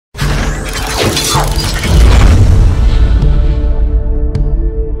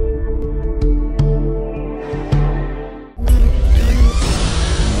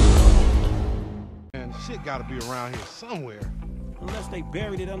around here somewhere. Unless they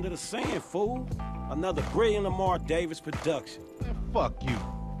buried it under the sand, fool. Another brilliant Lamar Davis production. Man, fuck you.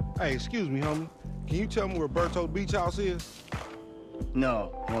 Hey, excuse me, homie. Can you tell me where Berto's beach house is?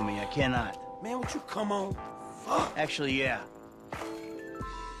 No, homie, I cannot. Man, would you come on? Fuck. Actually, yeah.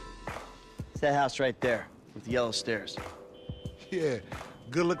 It's that house right there, with the yellow stairs. Yeah,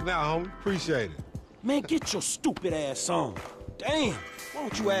 good looking out, homie. Appreciate it. Man, get your stupid ass on. Damn, why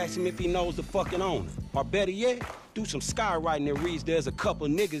don't you ask him if he knows the fucking owner? Or better yet, do some skywriting that reads there's a couple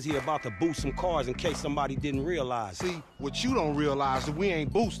niggas here about to boost some cars in case somebody didn't realize. See, what you don't realize is we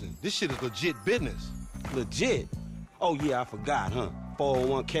ain't boosting. This shit is legit business. Legit? Oh yeah, I forgot, huh?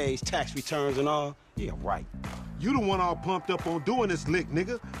 401ks, tax returns and all? Yeah, right. You the one all pumped up on doing this lick,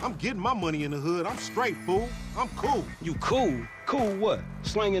 nigga. I'm getting my money in the hood. I'm straight, fool. I'm cool. You cool? Cool what?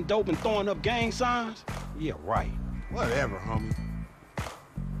 Slinging dope and throwing up gang signs? Yeah, right. Whatever, homie.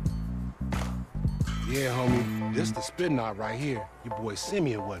 Yeah, homie, this the spin knot right here. Your boy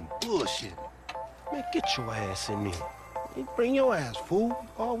Simeon wasn't bullshitting. Man, get your ass in there. Hey, bring your ass, fool.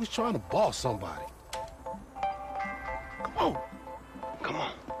 Always trying to boss somebody. Come on. Come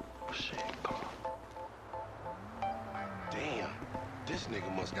on. Shit, come on. Damn, this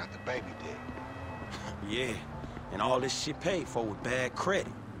nigga must got the baby dick. Yeah, and all this shit paid for with bad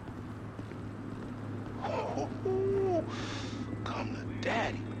credit. Oh, come to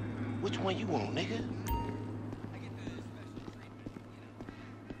daddy. Which one you want, nigga?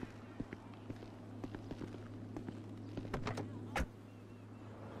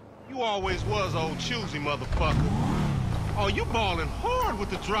 You always was old choosy, motherfucker. Oh, you ballin' hard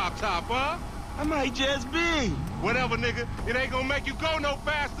with the drop top, huh? I might just be. Whatever, nigga. It ain't gonna make you go no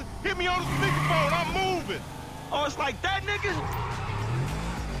faster. Hit me on the speakerphone. I'm moving. Oh, it's like that, nigga?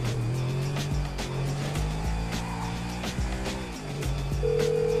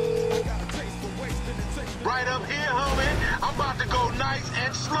 Right up here, homie. I'm about to go nice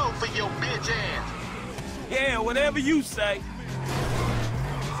and slow for your bitch ass. Yeah, whatever you say.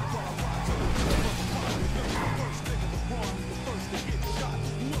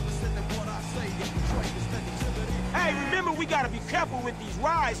 Hey, remember we gotta be careful with these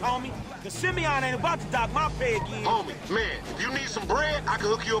rides, homie. Cause Simeon ain't about to dock my pay again. Homie, man, if you need some bread, I can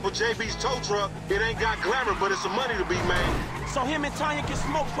hook you up with JB's tow truck. It ain't got glamour, but it's some money to be made. So him and Tanya can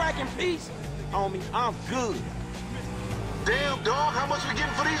smoke crack in peace? Homie, I'm good. Damn, dog, how much we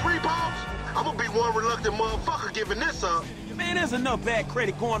getting for these repos? I'm gonna be one reluctant motherfucker giving this up. Man, there's enough bad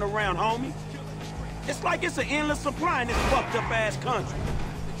credit going around, homie. It's like it's an endless supply in this fucked up ass country.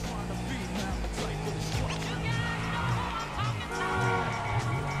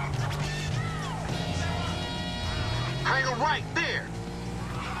 Hang 'em right there.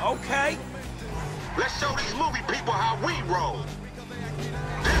 Okay. Let's show these movie people how we roll.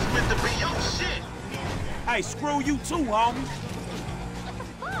 This meant to be your shit. Hey, screw you too, homie.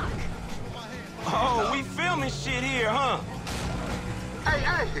 Oh, we filming shit here, huh?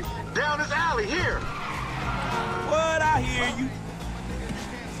 Hey, down this alley here. What? I hear you.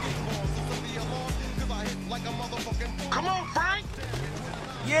 Come on, Frank.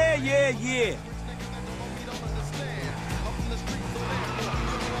 Yeah.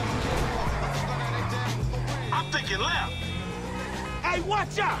 I'm thinking left. Hey,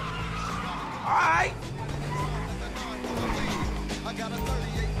 watch out. All right.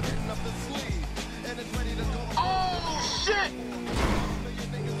 Oh, shit.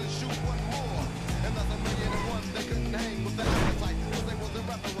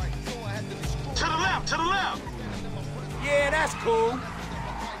 To the left. Yeah, that's cool.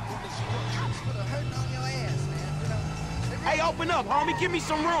 Hey, open up, homie. Give me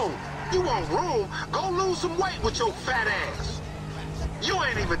some room. You want room? Go lose some weight with your fat ass. You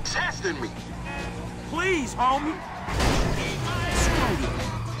ain't even testing me. Please, homie. Screw you.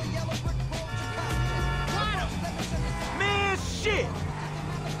 Man, shit.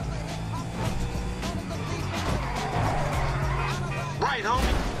 Right,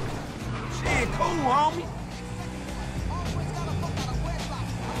 homie. Shit, cool, homie.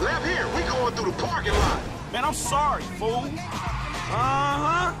 Left here. We going through the parking lot. Man, I'm sorry, fool.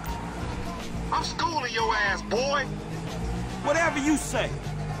 Uh-huh. I'm schooling your ass, boy. Whatever you say.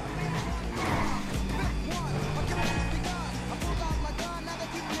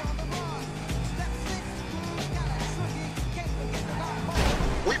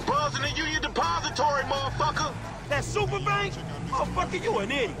 We buzzing the Union Depository, motherfucker. That super bank? Motherfucker, you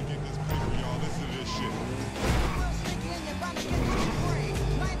an idiot.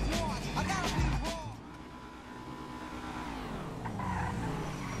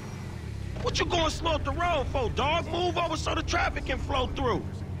 What you going slow up the road for, dog? Move over so the traffic can flow through.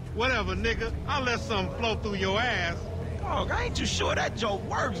 Whatever, nigga. I'll let something flow through your ass. Dog, I ain't too sure that joke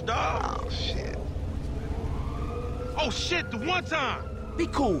works, dog. Oh, shit. Oh, shit, the one time. Be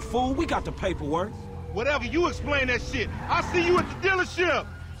cool, fool. We got the paperwork. Whatever, you explain that shit. I'll see you at the dealership.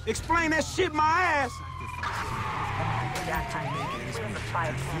 Explain that shit my ass.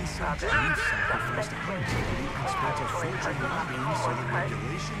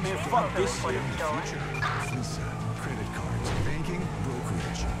 Man, fuck this shit. Visa, credit cards, banking,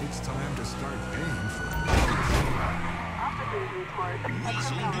 brokerage. It's time to start paying for it.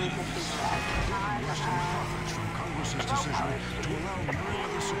 Profits from Congress's decision to allow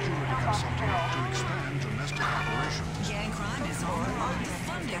Meriwether Security Consulting to expand domestic operations. Gang crime is on the road.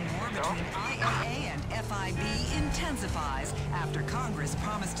 Funding war between IAA and FIB intensifies after Congress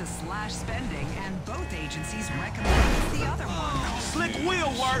promised to slash spending and both agencies recommended the other one. Slick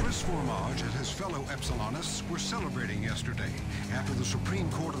wheel work. Chris Formage and his fellow Epsilonists were celebrating yesterday after the Supreme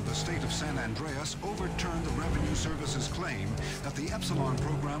Court of the state of San Andreas overturned the Revenue Service's claim that the Epsilon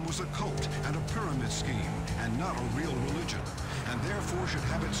program was a cult and a pyramid scheme and not a real religion, and therefore should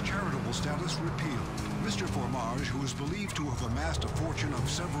have its charitable status repealed. Mr. Formage, who is believed to have amassed a fortune of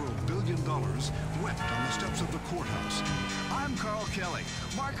several $1 billion, wept on the steps of the courthouse. I'm Carl Kelly.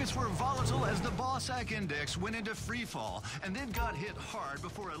 Markets were volatile as the Bossack Index went into free fall and then got hit hard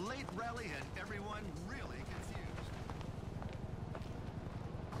before a late rally had everyone really confused.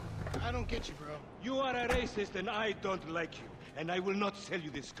 I don't get you, bro. You are a racist and I don't like you. And I will not sell you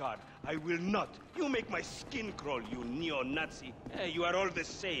this card. I will not. You make my skin crawl, you neo-Nazi. You are all the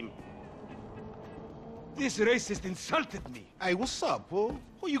same. This racist insulted me. Hey, what's up, fool?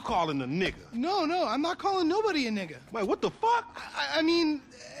 Who you calling a nigga? No, I'm not calling nobody a nigga. Wait, what the fuck? I mean,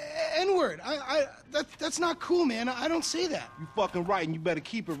 N-word. That's not cool, man. I don't say that. You fucking right, and you better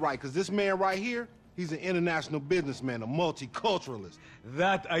keep it right, because this man right here, he's an international businessman, a multiculturalist.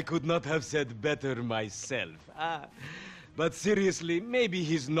 That I could not have said better myself. But seriously, maybe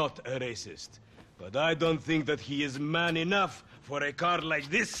he's not a racist. But I don't think that he is man enough for a car like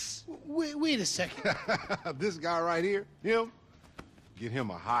this. Wait a second. This guy right here, him, get him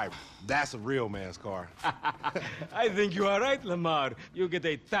a hybrid. That's a real man's car. I think you are right, Lamar. You get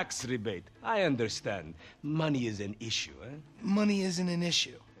a tax rebate. I understand. Money is an issue, eh? Money isn't an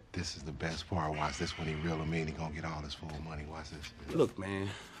issue. This is the best part. Watch this when he reel him in. He gonna get all his full money. Watch this. Look, man,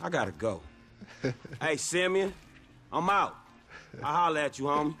 I gotta go. Hey, Simeon, I'm out. I'll holler at you,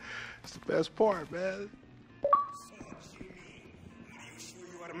 homie. It's the best part, man. Are you sure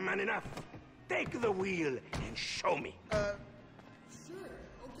you are man enough? Take the wheel and show me. Sure,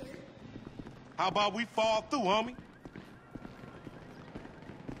 okay. How about we fall through, homie?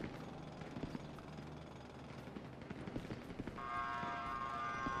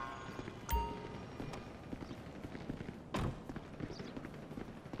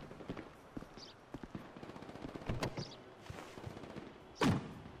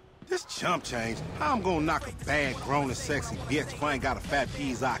 This chump change. How I'm gonna knock a bad, grown and sexy bitch if I ain't got a fat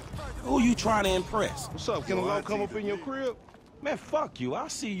peas eye? Who you trying to impress? What's up? Can I come up in your crib? Man, fuck you. I'll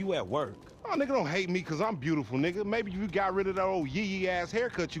see you at work. Oh, nigga, don't hate me because I'm beautiful, nigga. Maybe if you got rid of that old yee-yee-ass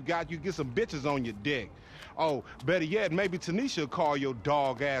haircut you got, you get some bitches on your dick. Oh, better yet, maybe Tanisha will call your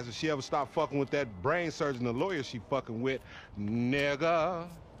dog ass if she ever stop fucking with that brain surgeon, the lawyer she fucking with. Nigga.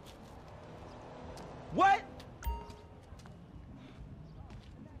 What?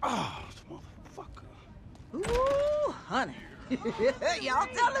 Oh, motherfucker. Ooh, honey. Y'all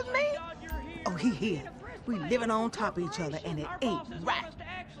telling me? Oh, he here. We living on top of each other, and it ain't right.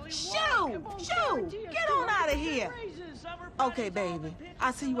 Shoo! Shoo! Get on out of here. Okay, baby.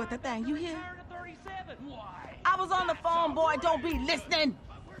 I see you at the thing. You hear? I was on the phone, boy. Don't be listening.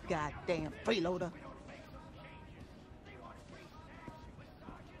 Goddamn freeloader.